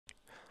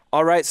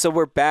All right, so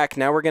we're back.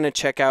 Now we're going to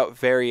check out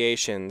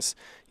variations.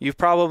 You've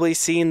probably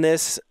seen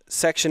this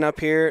section up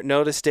here,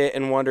 noticed it,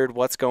 and wondered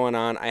what's going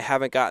on. I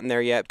haven't gotten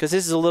there yet because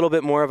this is a little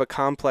bit more of a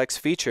complex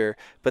feature,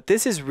 but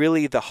this is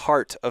really the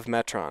heart of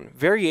Metron.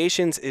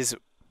 Variations is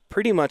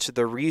pretty much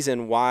the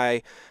reason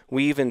why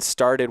we even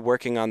started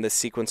working on this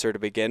sequencer to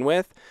begin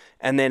with,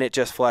 and then it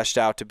just fleshed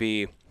out to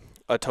be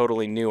a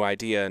totally new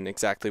idea and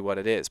exactly what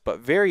it is. But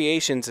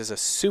variations is a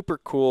super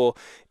cool,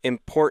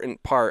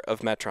 important part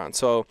of Metron.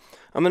 So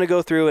I'm going to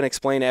go through and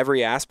explain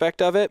every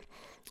aspect of it.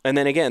 And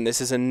then again,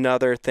 this is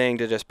another thing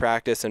to just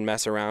practice and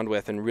mess around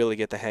with and really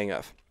get the hang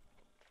of.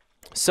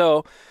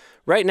 So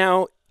right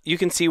now, you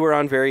can see we're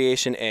on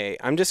variation A.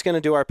 I'm just going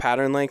to do our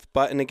pattern length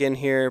button again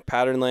here,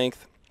 pattern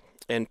length,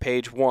 and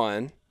page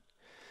 1.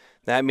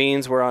 That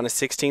means we're on a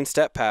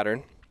 16-step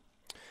pattern.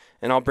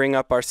 And I'll bring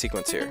up our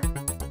sequence here.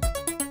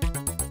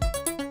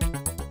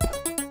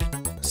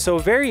 So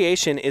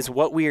variation is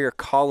what we are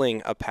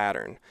calling a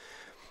pattern.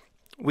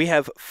 We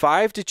have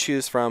 5 to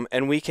choose from,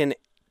 and we can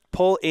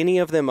pull any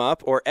of them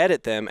up or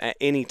edit them at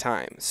any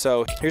time.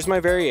 So here's my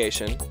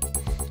variation.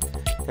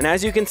 And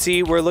as you can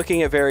see, we're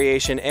looking at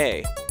variation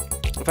A.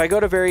 If I go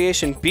to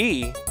variation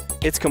B,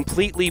 it's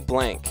completely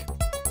blank.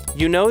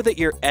 You know that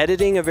you're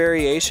editing a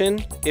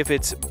variation if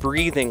it's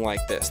breathing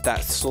like this,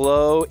 that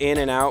slow in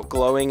and out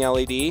glowing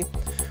LED.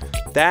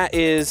 That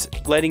is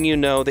letting you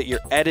know that you're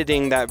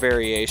editing that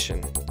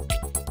variation.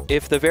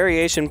 If the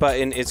variation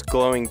button is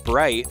glowing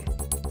bright,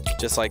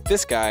 just like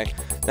this guy,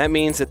 that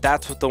means that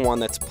that's the one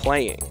that's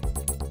playing.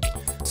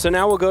 So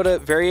now we'll go to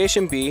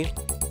variation B,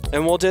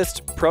 and we'll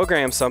just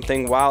program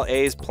something while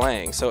A is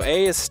playing. So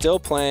A is still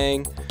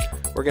playing.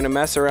 We're going to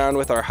mess around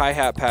with our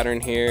hi-hat pattern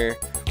here.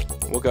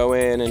 We'll go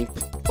in and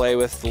play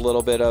with a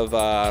little bit of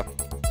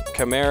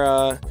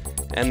Chimera,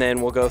 and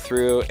then we'll go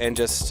through and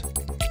just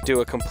do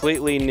a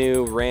completely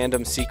new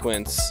random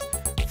sequence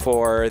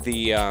for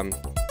the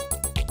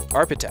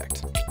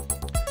architect.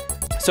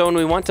 So when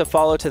we want to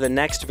follow to the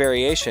next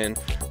variation,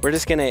 we're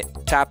just going to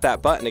tap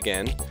that button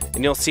again,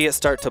 and you'll see it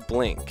start to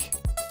blink.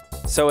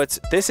 So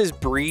this is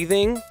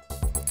breathing,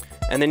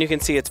 and then you can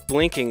see it's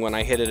blinking when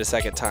I hit it a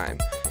second time.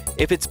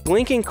 If it's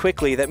blinking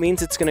quickly, that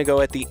means it's going to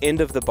go at the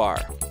end of the bar.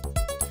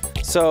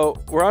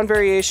 So we're on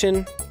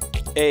variation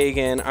A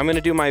again. I'm going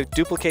to do my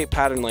duplicate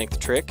pattern length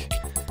trick,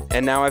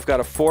 and now I've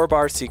got a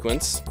 4-bar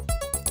sequence.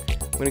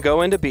 I'm going to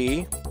go into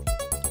B.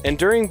 And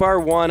during bar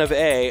 1 of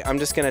A, I'm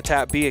just going to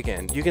tap B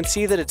again. You can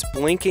see that it's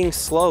blinking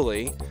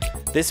slowly.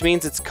 This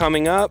means it's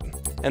coming up,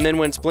 and then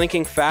when it's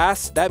blinking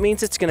fast, that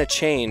means it's going to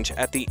change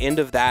at the end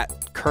of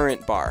that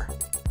current bar.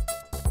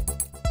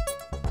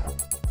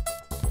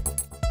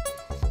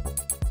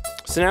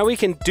 So now we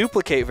can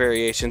duplicate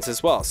variations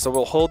as well. So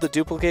we'll hold the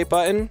duplicate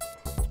button.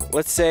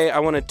 Let's say I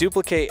want to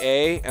duplicate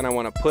A, and I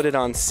want to put it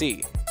on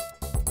C.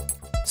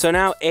 So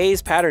now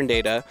A's pattern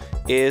data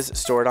is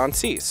stored on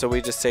C. So we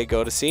just say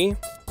go to C.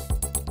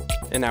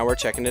 And now we're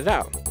checking it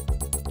out.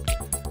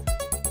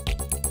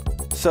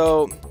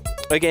 So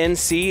again,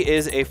 C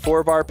is a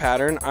 4-bar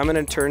pattern. I'm going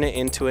to turn it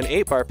into an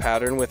 8-bar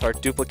pattern with our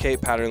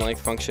duplicate pattern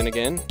length function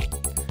again.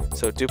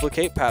 So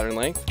duplicate pattern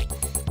length.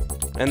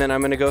 And then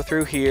I'm going to go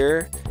through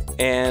here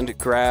and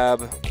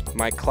grab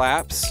my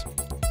claps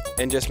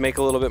and just make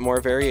a little bit more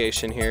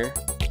variation here.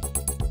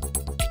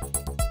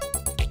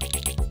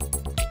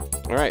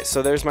 All right,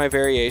 so there's my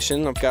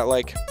variation. I've got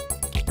like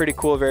pretty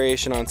cool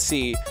variation on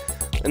C.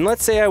 And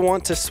let's say I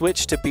want to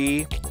switch to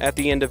B at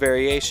the end of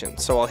variation.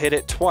 So I'll hit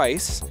it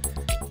twice.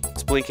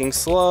 It's blinking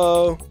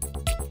slow,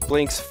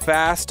 blinks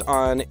fast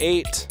on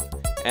 8,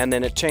 and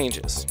then it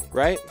changes,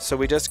 right? So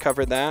we just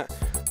covered that.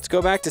 Let's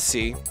go back to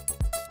C.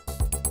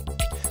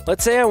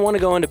 Let's say I want to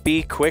go into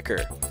B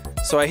quicker.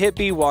 So I hit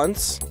B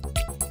once.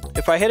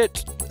 If I hit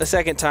it a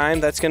second time,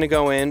 that's going to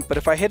go in. But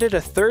if I hit it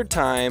a third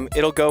time,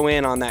 it'll go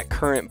in on that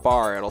current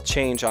bar. It'll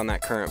change on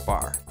that current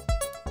bar.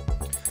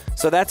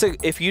 So that's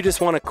if you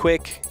just want a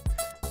quick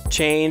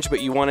change, but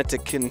you want it to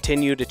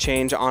continue to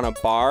change on a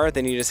bar,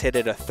 then you just hit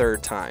it a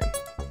third time.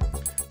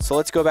 So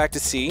let's go back to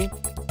C.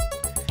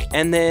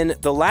 And then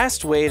the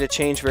last way to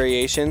change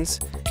variations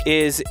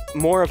is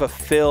more of a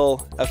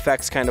fill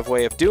effects kind of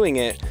way of doing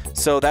it.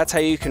 So that's how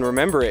you can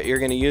remember it. You're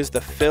going to use the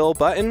fill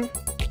button,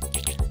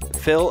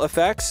 fill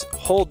effects,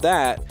 hold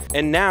that,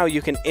 and now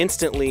you can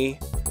instantly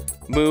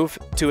move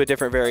to a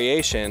different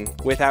variation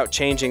without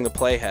changing the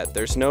playhead.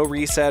 There's no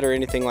reset or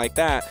anything like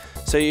that.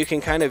 So you can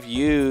kind of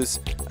use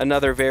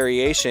another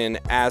variation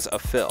as a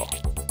fill.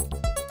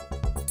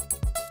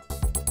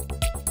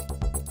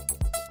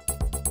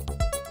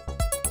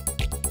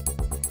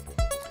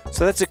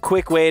 So that's a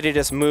quick way to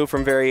just move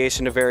from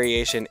variation to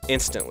variation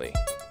instantly.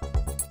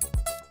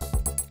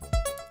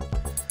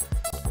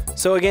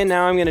 So again,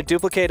 now I'm going to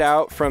duplicate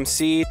out from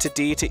C to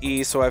D to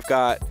E, so I've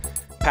got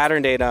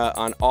pattern data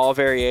on all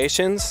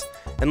variations.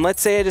 And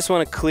let's say I just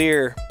want to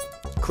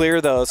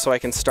clear those so I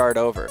can start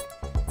over.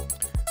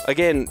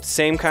 Again,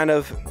 same kind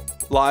of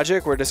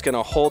logic. We're just going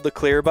to hold the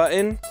clear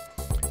button,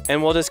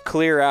 and we'll just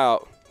clear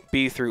out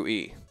B through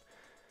E.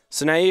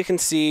 So now you can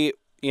see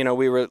you know,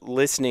 we were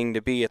listening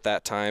to B at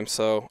that time.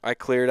 So I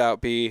cleared out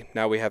B.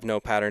 Now we have no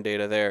pattern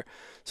data there.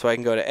 So I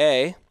can go to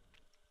A,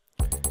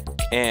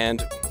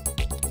 and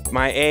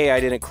my A I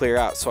didn't clear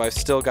out, so I've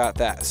still got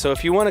that. So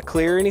if you want to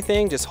clear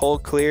anything, just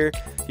hold clear.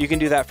 You can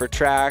do that for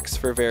tracks,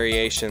 for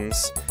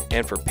variations,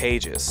 and for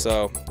pages.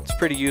 So it's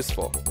pretty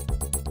useful.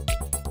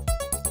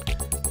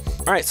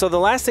 All right, so the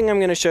last thing I'm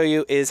going to show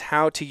you is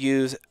how to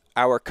use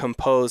our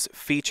compose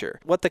feature.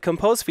 What the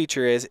compose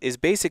feature is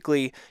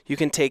basically you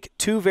can take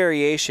two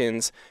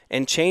variations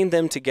and chain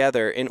them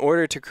together in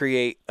order to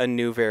create a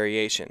new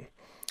variation.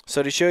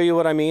 So to show you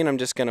what I mean, I'm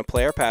just going to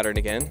play our pattern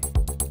again.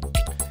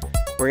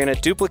 We're going to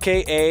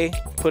duplicate A,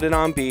 put it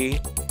on B,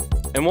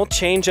 and we'll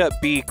change up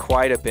B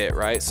quite a bit,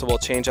 right? So we'll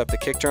change up the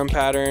kick drum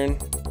pattern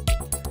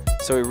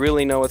so we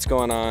really know what's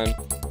going on,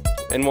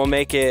 and we'll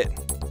make it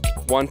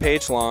 1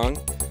 page long.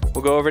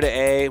 We'll go over to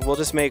A. We'll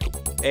just make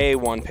A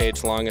 1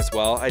 page long as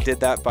well. I did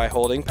that by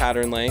holding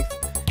pattern length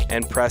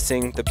and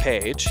pressing the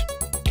page.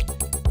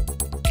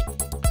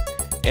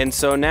 And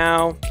so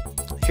now,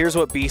 here's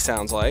what B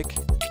sounds like.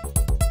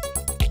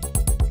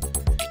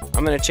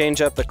 I'm going to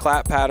change up the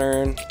clap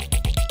pattern,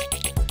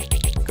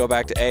 go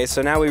back to A.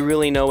 So now we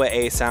really know what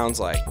A sounds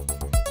like.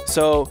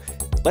 So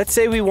let's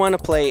say we want to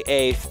play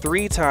A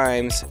 3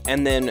 times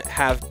and then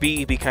have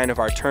B be kind of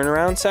our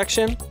turnaround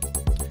section.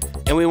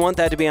 And we want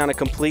that to be on a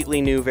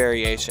completely new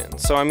variation.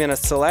 So I'm going to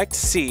select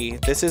C.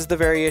 This is the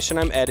variation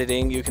I'm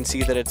editing. You can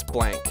see that it's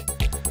blank.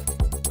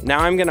 Now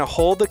I'm going to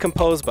hold the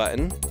compose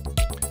button,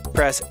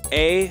 press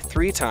A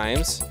 3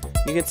 times.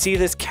 You can see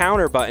this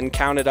counter button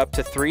counted up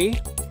to 3.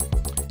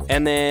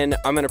 And then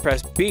I'm going to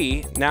press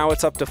B. Now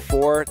it's up to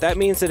 4. That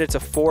means that it's a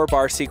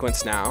 4-bar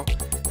sequence now.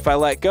 If I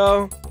let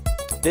go,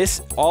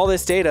 all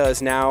this data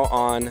is now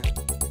on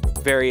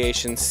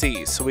variation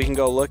C. So we can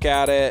go look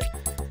at it,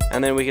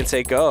 and then we can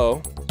say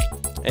go.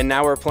 And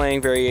now we're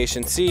playing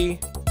variation C,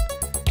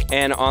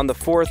 and on the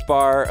 4th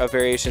bar of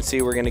variation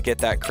C, we're going to get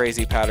that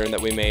crazy pattern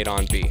that we made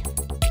on B.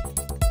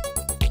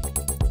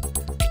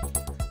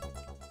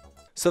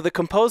 So the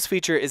compose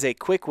feature is a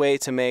quick way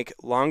to make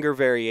longer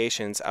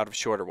variations out of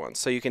shorter ones.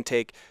 So you can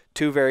take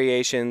 2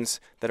 variations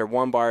that are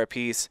 1 bar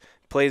apiece,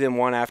 play them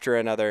one after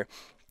another,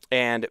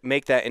 and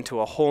make that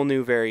into a whole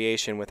new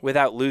variation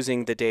without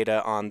losing the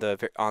data on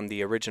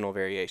the original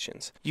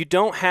variations. You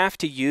don't have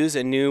to use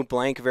a new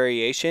blank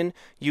variation.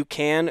 You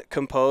can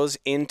compose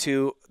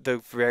into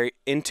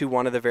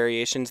one of the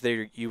variations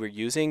that you were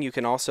using. You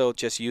can also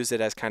just use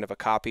it as kind of a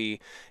copy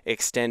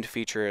extend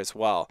feature as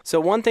well. So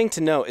one thing to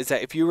note is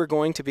that if you were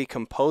going to be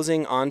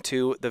composing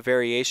onto the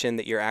variation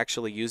that you're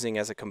actually using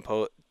as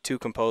to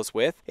compose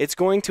with, it's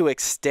going to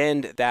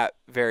extend that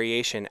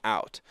variation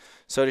out.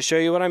 So to show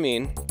you what I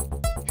mean,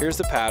 here's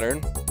the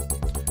pattern.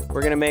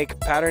 We're going to make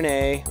pattern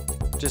A,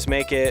 just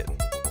make it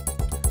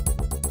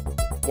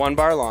 1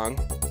 bar long.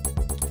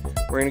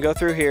 We're going to go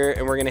through here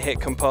and we're going to hit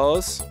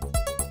compose.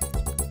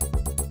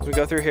 As we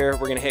go through here,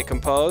 we're going to hit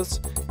compose,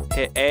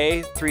 hit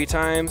A 3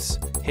 times,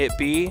 hit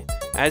B.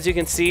 As you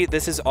can see,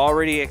 this has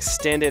already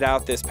extended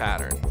out this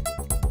pattern.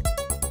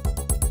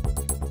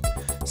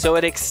 So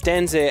it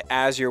extends it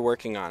as you're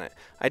working on it.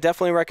 I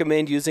definitely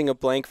recommend using a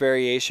blank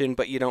variation,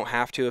 but you don't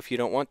have to if you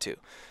don't want to.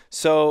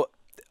 So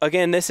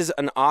again, this is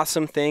an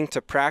awesome thing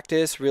to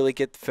practice, really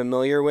get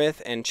familiar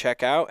with and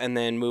check out, and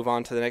then move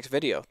on to the next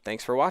video.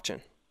 Thanks for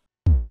watching.